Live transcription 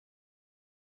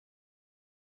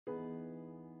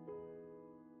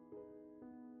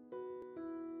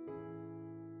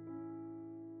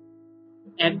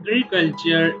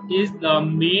Agriculture is the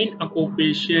main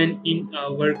occupation in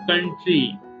our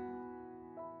country.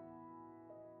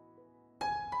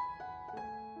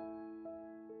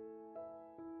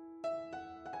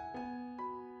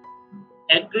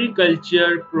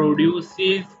 Agriculture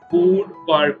produces food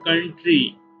for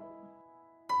country.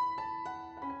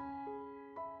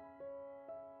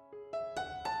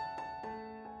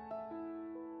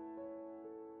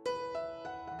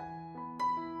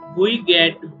 We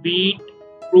get wheat,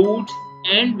 fruits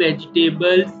and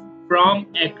vegetables from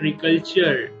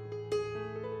agriculture.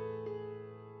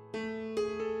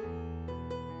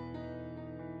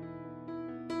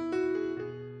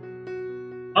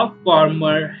 A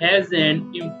farmer has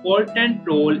an important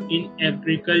role in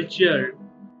agriculture.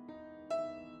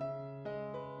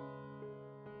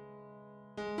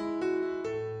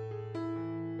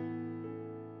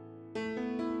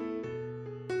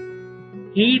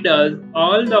 He does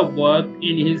all the work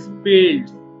in his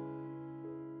fields.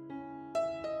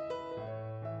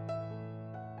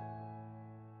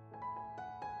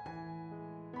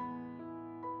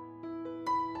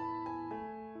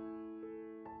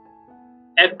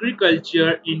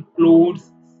 Agriculture includes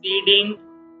seeding,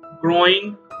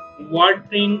 growing,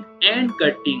 watering, and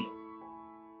cutting.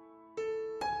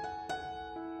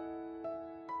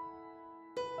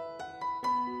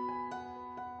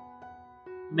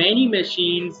 Many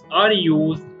machines are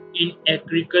used in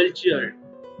agriculture.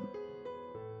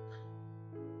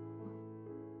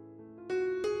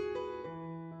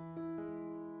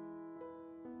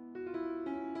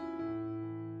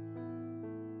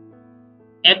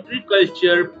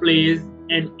 Agriculture plays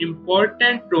an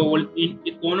important role in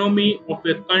economy of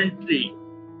a country.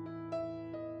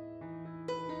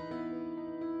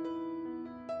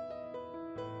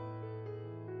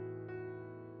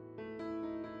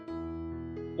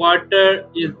 Water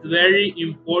is very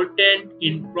important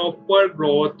in proper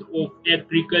growth of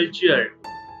agriculture.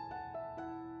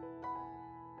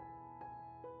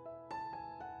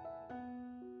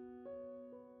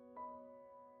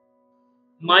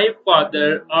 My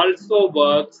father also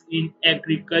works in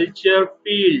agriculture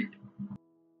field.